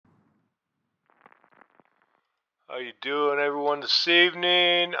How you doing, everyone, this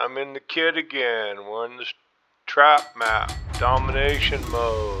evening? I'm in the kit again. We're in this trap map, domination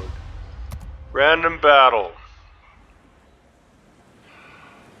mode, random battle.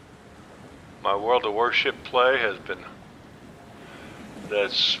 My World of Warship play has been,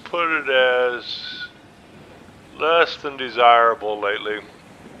 let's put it as, less than desirable lately.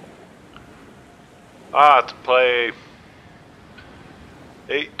 I have to play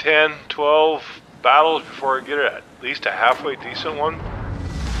 8, 10, 12 battles before I get at least a halfway decent one.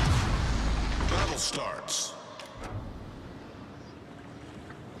 Battle starts.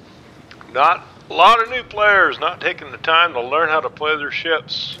 Not a lot of new players, not taking the time to learn how to play their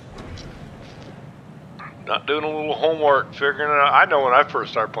ships. Not doing a little homework, figuring it out. I know when I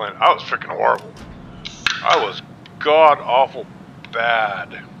first started playing, I was freaking horrible. I was god awful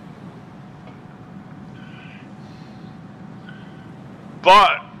bad.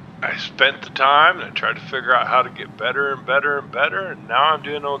 But I spent the time and I tried to figure out how to get better and better and better, and now I'm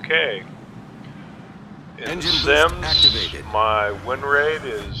doing okay. In The Sims, my win rate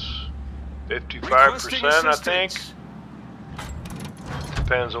is 55%, I think.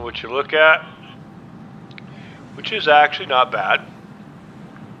 Depends on what you look at, which is actually not bad.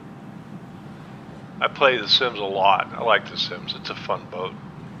 I play The Sims a lot. I like The Sims. It's a fun boat.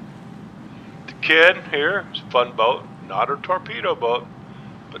 The Kid here is a fun boat. Not a torpedo boat,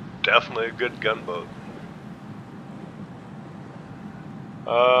 but definitely a good gunboat.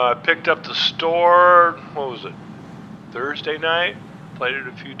 I picked up the store, what was it, Thursday night? Played it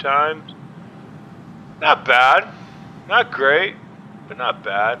a few times. Not bad. Not great, but not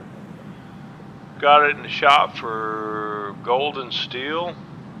bad. Got it in the shop for gold and steel,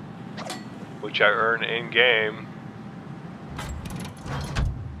 which I earn in-game.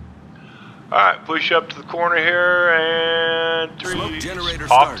 Alright, push up to the corner here, and 3,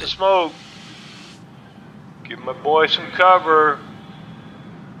 pop the smoke. Give my boy some cover.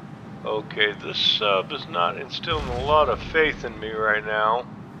 Okay, this sub is not instilling a lot of faith in me right now.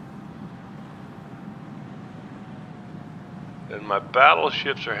 And my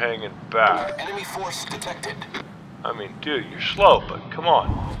battleships are hanging back. Enemy force detected. I mean, dude, you're slow, but come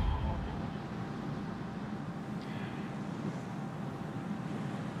on.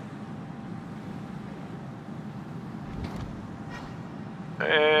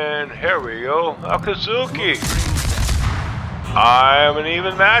 And here we go, Akazuki. I am an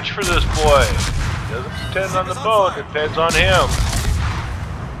even match for this boy. He doesn't depend on the boat, it depends on him.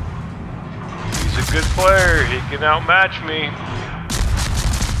 He's a good player, he can outmatch me.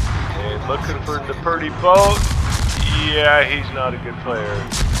 And looking for the pretty boat, yeah, he's not a good player.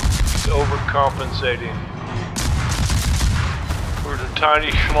 He's overcompensating for the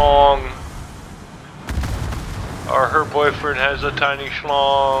tiny schlong. Or her boyfriend has a tiny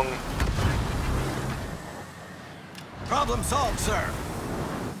schlong. Problem solved, sir.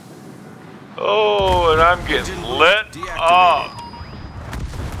 Oh, and I'm getting lit up.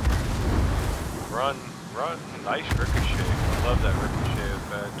 Run, run. Nice ricochet. I love that ricochet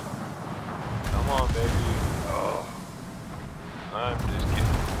effect. Come on, baby. Oh, I'm just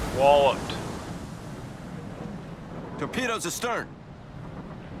getting walloped. Torpedoes astern.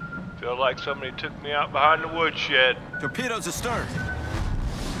 Feel like somebody took me out behind the woodshed. Torpedoes astern.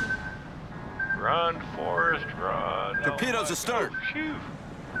 Run, Forrest, run. Torpedoes astern. Oh, phew.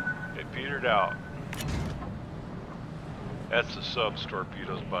 They petered out. That's the subs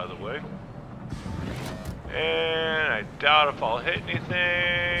torpedoes, by the way. And I doubt if I'll hit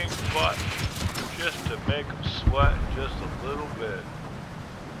anything, but just to make them sweat just a little bit.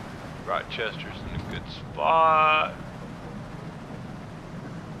 Rochester's in a good spot.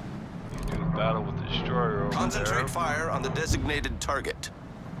 He's doing battle with the destroyer over Concentrate there. fire on the designated target.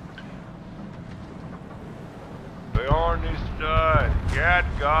 Bjorn needs to die. Gad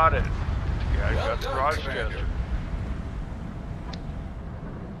got it. Gad got the Rochester.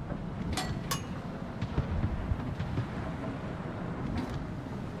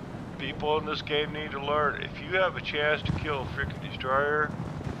 People in this game need to learn. If you have a chance to kill a freaking destroyer,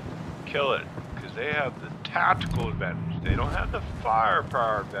 kill it. Because they have the tactical advantage. They don't have the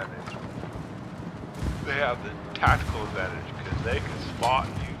firepower advantage. They have the tactical advantage because they can spot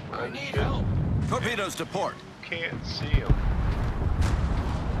you for other ships. Torpedoes to port. Can't see them.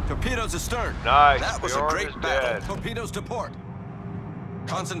 Torpedoes astern. Nice. That was Bjorn a great is battle. dead. Torpedoes to port.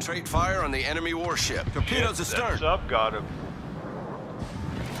 Concentrate fire on the enemy warship. Torpedoes astern. That sub got him.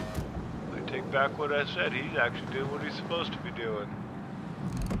 I take back what I said. He's actually doing what he's supposed to be doing.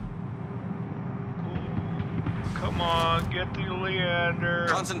 Ooh, come on, get the Leander.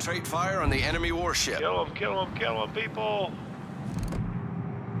 Concentrate fire on the enemy warship. Kill him, people.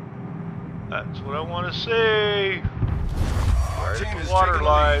 That's what I want to see. Our Right team at is the water taking the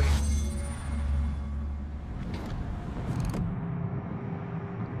line.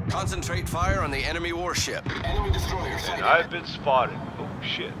 Concentrate fire on the enemy warship. Enemy destroyer And sighted. I've been spotted. Oh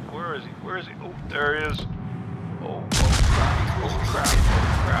shit. Where is he? Where is he? Oh, there he is. Oh crap. Oh crap.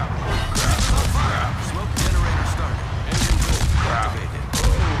 Oh crap. Oh crap. Smoke generator started. Engine boost activated.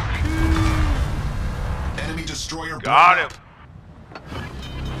 Enemy destroyer Got blown him.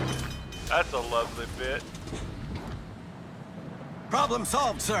 That's a lovely bit. Problem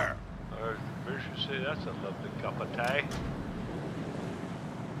solved, sir. Or we should say that's a lovely cup of tea.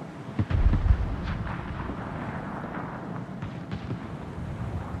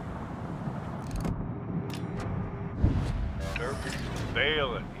 Turkey's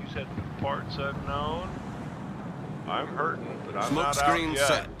failing. He's at the parts unknown. I'm hurting, but I'm Smoke not screen out yet.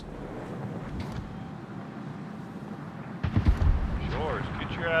 set. Shores,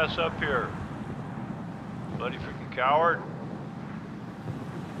 get your ass up here. Bloody freaking coward.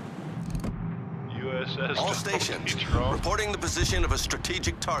 USS All Don't stations, be drunk. reporting the position of a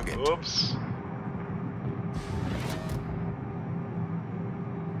strategic target. Oops.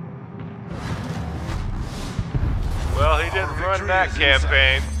 Well, he didn't Our run victory that is in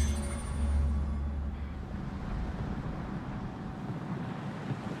campaign.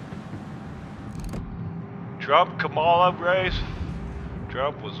 Trump, Kamala race.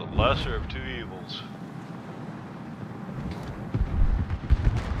 Trump was the lesser of two evils.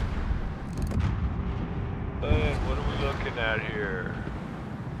 And what are we looking at here?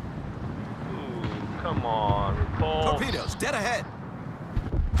 Ooh, come on, repulse. Torpedoes, dead ahead.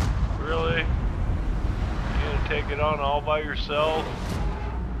 Really? You gonna take it on all by yourself?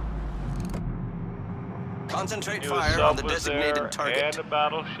 Concentrate You fire sub on the was designated there target. and a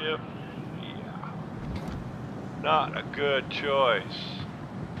battleship? Yeah. Not a good choice.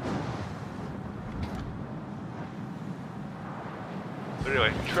 But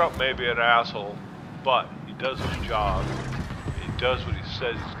anyway, Trump may be an asshole, but he does his job. He does what he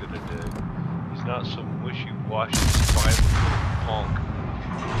says he's gonna do. He's not some wishy-washy, spineless little punk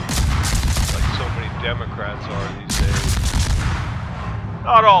like so many Democrats are these days.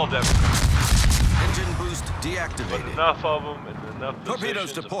 Not all Democrats, Engine boost but deactivated. enough of them and enough Torpedoes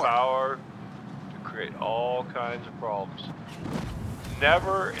positions to of port. power to create all kinds of problems.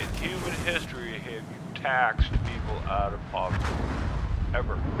 Never in human history have you taxed people out of poverty.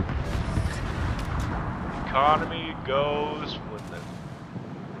 Ever. The economy goes when the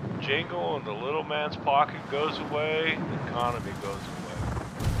jingle in the little man's pocket goes away, the economy goes away.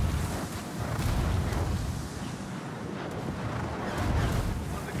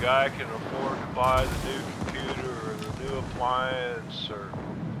 When the guy can afford to buy the new computer or the new appliance or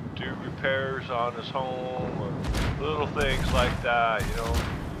do repairs on his home or little things like that, you know,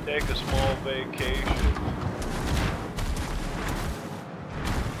 take a small vacation.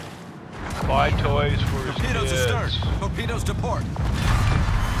 Buy toys for his Torpedoes kids. astern. Torpedoes to port.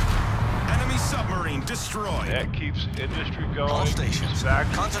 Enemy submarine destroyed. That keeps industry going. All stations, keeps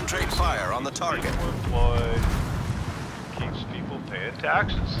factories concentrate producing, fire on the keeps target. People employed, keeps people paying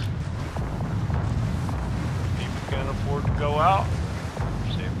taxes. People can't afford to go out.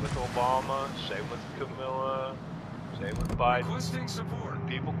 Same with Obama. Same with Camilla. Same with Biden. Requesting support.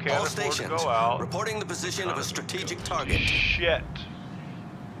 People can't All afford stations, to go out. reporting the position of a strategic target. Shit.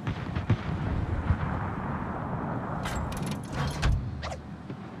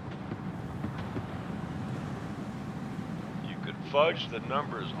 You can fudge the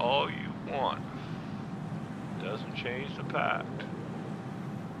numbers all you want. Doesn't change the fact.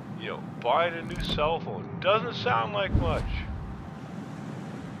 You know, buying a new cell phone doesn't sound like much.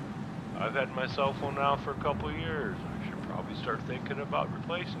 I've had my cell phone now for a couple of years. I should probably start thinking about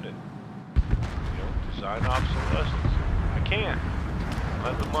replacing it. You know, design obsolescence. I can't. I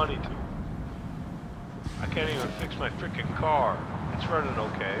don't have the money to. I can't even fix my freaking car. It's running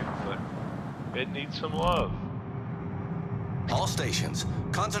okay, but it needs some love. All stations,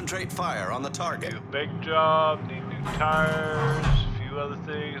 concentrate fire on the target. Do a big job, need new tires, a few other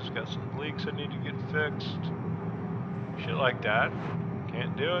things, got some leaks I need to get fixed. Shit like that.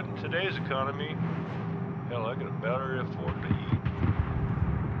 Can't do it in today's economy. Hell, I could better afford to eat.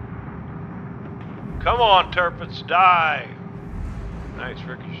 Come on, turpits, die! Nice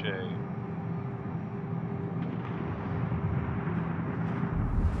ricochet.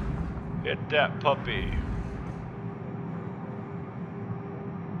 Hit that puppy.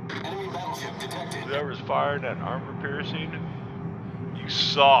 Enemy battleship detected. Whoever's firing that armor piercing, you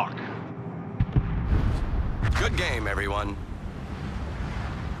suck. Good game, everyone.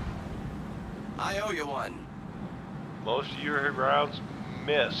 I owe you one. Most of your rounds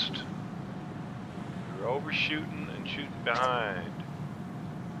missed. You're overshooting and shooting behind.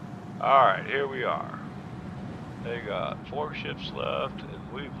 Alright, here we are. They got 4 ships left,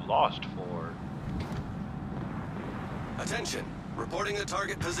 and we've lost 4. Attention. Reporting the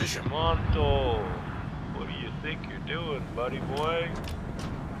target position. Monto, what do you think you're doing, buddy boy?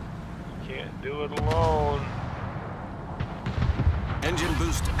 You can't do it alone. Engine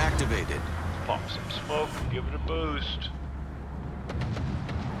boost activated. Pop some smoke and give it a boost.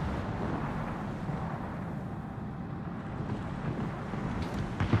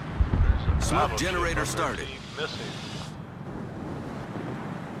 Smoke generator started. Missing.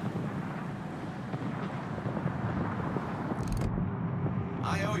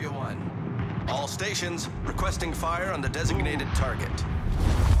 I owe you one. All stations requesting fire on the designated target.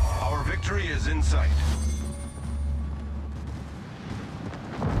 Our victory is in sight.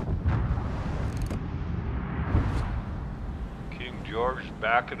 King George,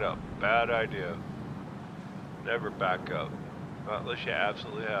 back it up. Bad idea. Never back up. Not unless you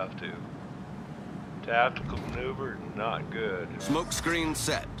absolutely have to. Tactical maneuver, not good. Smoke screen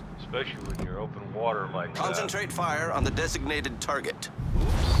set. Especially when you're open water like that. Concentrate fire on the designated target.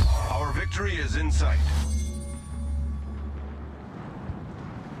 Our victory is in sight.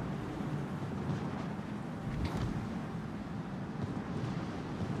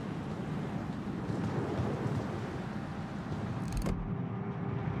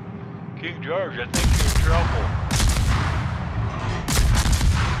 King George, I think you're in trouble.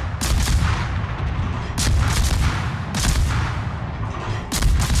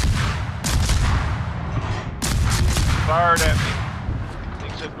 Fired at me.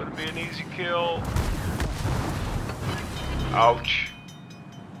 Thinks it's going to be an easy kill. Ouch.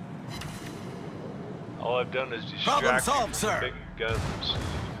 All I've done is distract Problem you solved, from the sir. big guns.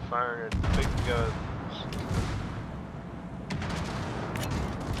 Firing at the big guns.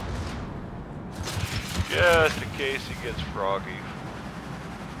 Just in case he gets froggy.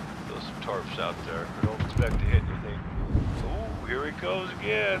 Throw some tarps out there. I don't expect to hit anything. Ooh, here he goes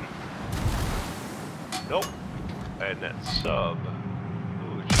again. Nope. And that sub.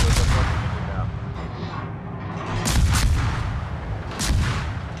 Ooh, it shows up on the menu now.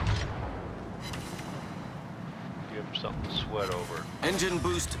 Give him something to sweat over. Engine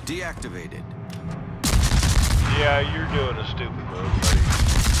boost deactivated. Yeah, you're doing a stupid move, buddy.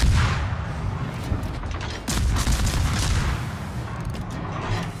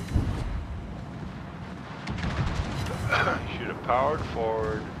 Should have powered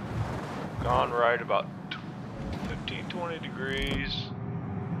forward, gone right about 15-20 degrees,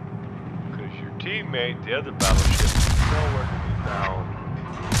 because your teammate, the other battleship, is nowhere to be found.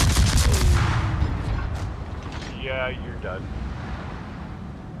 Oh. Yeah, you're done.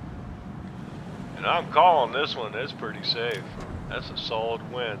 And I'm calling this one. That's pretty safe. That's a solid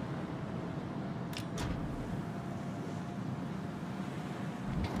win.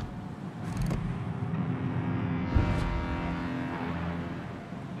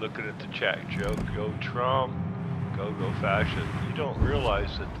 Looking at the chat joke, go Trump, go fascist. You don't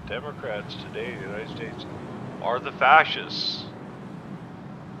realize that the Democrats today in the United States are the fascists.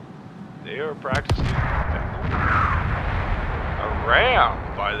 They are practicing a ram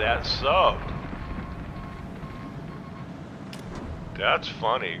by that sub. That's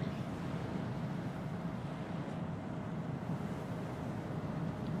funny.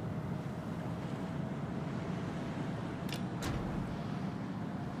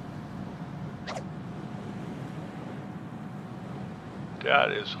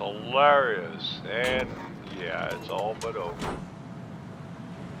 That is hilarious, and yeah, it's all but over.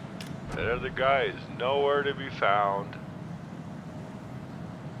 That other guy is nowhere to be found.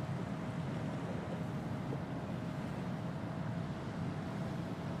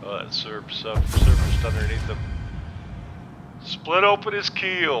 Oh, that surface underneath him. Split open his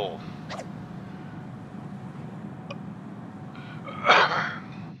keel.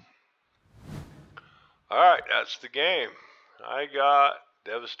 Alright, that's the game. I got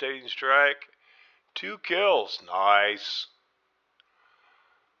devastating strike, 2 kills, nice.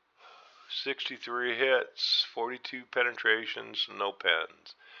 63 hits, 42 penetrations, no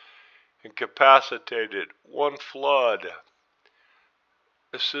pens. Incapacitated, 1 flood.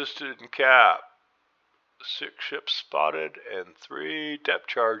 Assisted in cap, 6 ships spotted, and 3 depth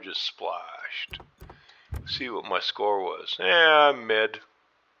charges splashed. Let's see what my score was. I'm mid.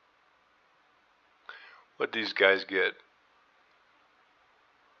 What'd these guys get?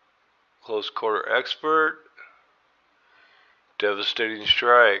 Close quarter expert, devastating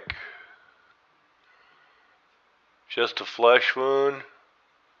strike, just a flesh wound,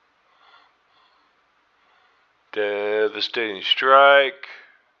 devastating strike,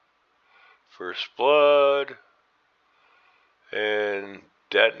 First blood. And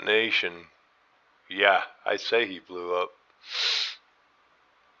detonation. Yeah, I say he blew up.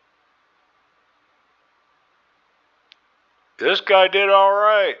 This guy did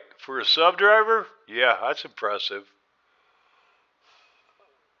alright. For a sub driver? Yeah, that's impressive.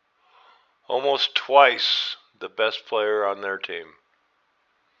 Almost twice the best player on their team.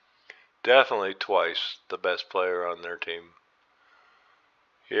 Definitely twice the best player on their team.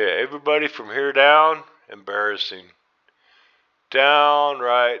 Yeah, everybody from here down, embarrassing.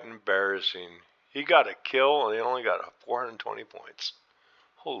 Downright embarrassing. He got a kill and he only got 420 points.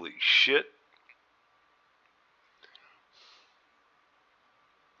 Holy shit.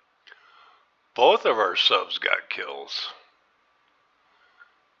 Both of our subs got kills.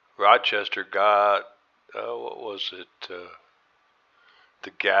 Rochester got, what was it?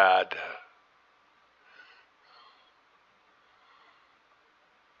 The GAD.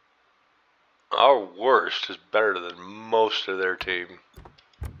 Our worst is better than most of their team.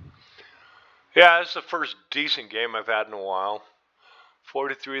 Yeah, it's the first decent game I've had in a while.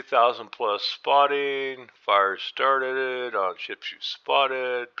 43,000 plus spotting. Fire started on ships you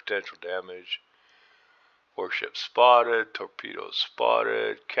spotted. Potential damage. Warship spotted. Torpedoes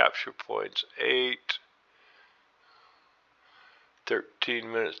spotted. Capture points 8.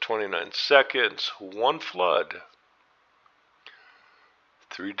 13 minutes 29 seconds. 1 flood.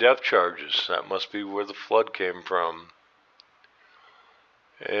 3 depth charges. That must be where the flood came from.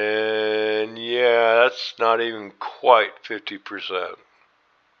 And yeah, that's not even quite 50%.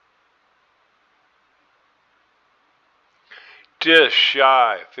 Just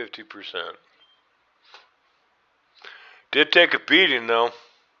shy 50%. Did take a beating though.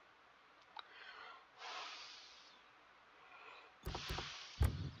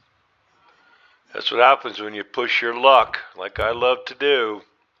 That's what happens when you push your luck, like I love to do.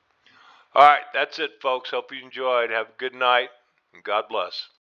 Alright, that's it folks. Hope you enjoyed. Have a good night, and God bless.